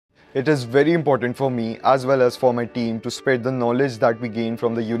It is very important for me as well as for my team to spread the knowledge that we gain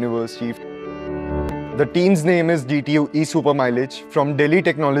from the university. The team's name is DTU E-Supermileage from Delhi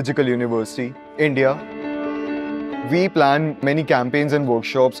Technological University, India. We plan many campaigns and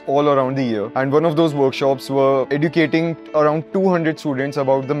workshops all around the year, and one of those workshops were educating around 200 students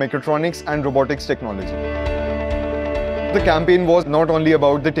about the mechatronics and robotics technology. The campaign was not only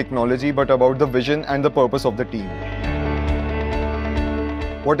about the technology but about the vision and the purpose of the team.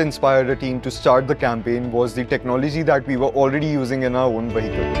 What inspired the team to start the campaign was the technology that we were already using in our own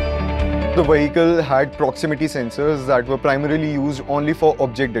vehicle. The vehicle had proximity sensors that were primarily used only for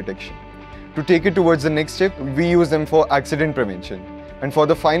object detection. To take it towards the next step, we use them for accident prevention. And for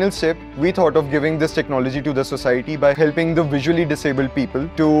the final step, we thought of giving this technology to the society by helping the visually disabled people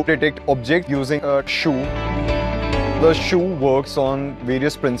to detect objects using a shoe. The shoe works on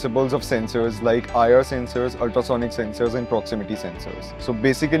various principles of sensors like IR sensors, ultrasonic sensors, and proximity sensors. So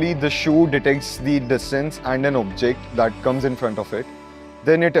basically, the shoe detects the distance and an object that comes in front of it.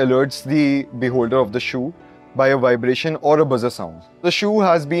 Then it alerts the beholder of the shoe by a vibration or a buzzer sound. The shoe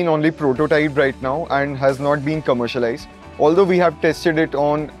has been only prototyped right now and has not been commercialized, although we have tested it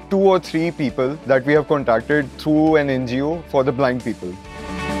on 2 or 3 people that we have contacted through an NGO for the blind people.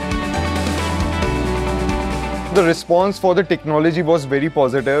 The response for the technology was very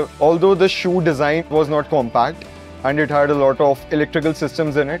positive, although the shoe design was not compact and it had a lot of electrical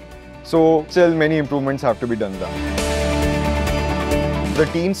systems in it, so still many improvements have to be done there. The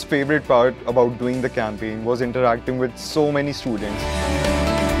team's favorite part about doing the campaign was interacting with so many students.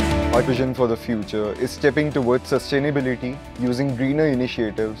 Our vision for the future is stepping towards sustainability using greener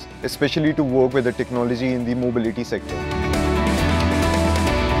initiatives, especially to work with the technology in the mobility sector.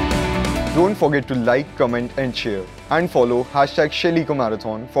 Don't forget to like, comment and share, and follow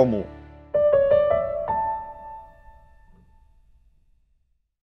 #ShellEcoMarathon for more.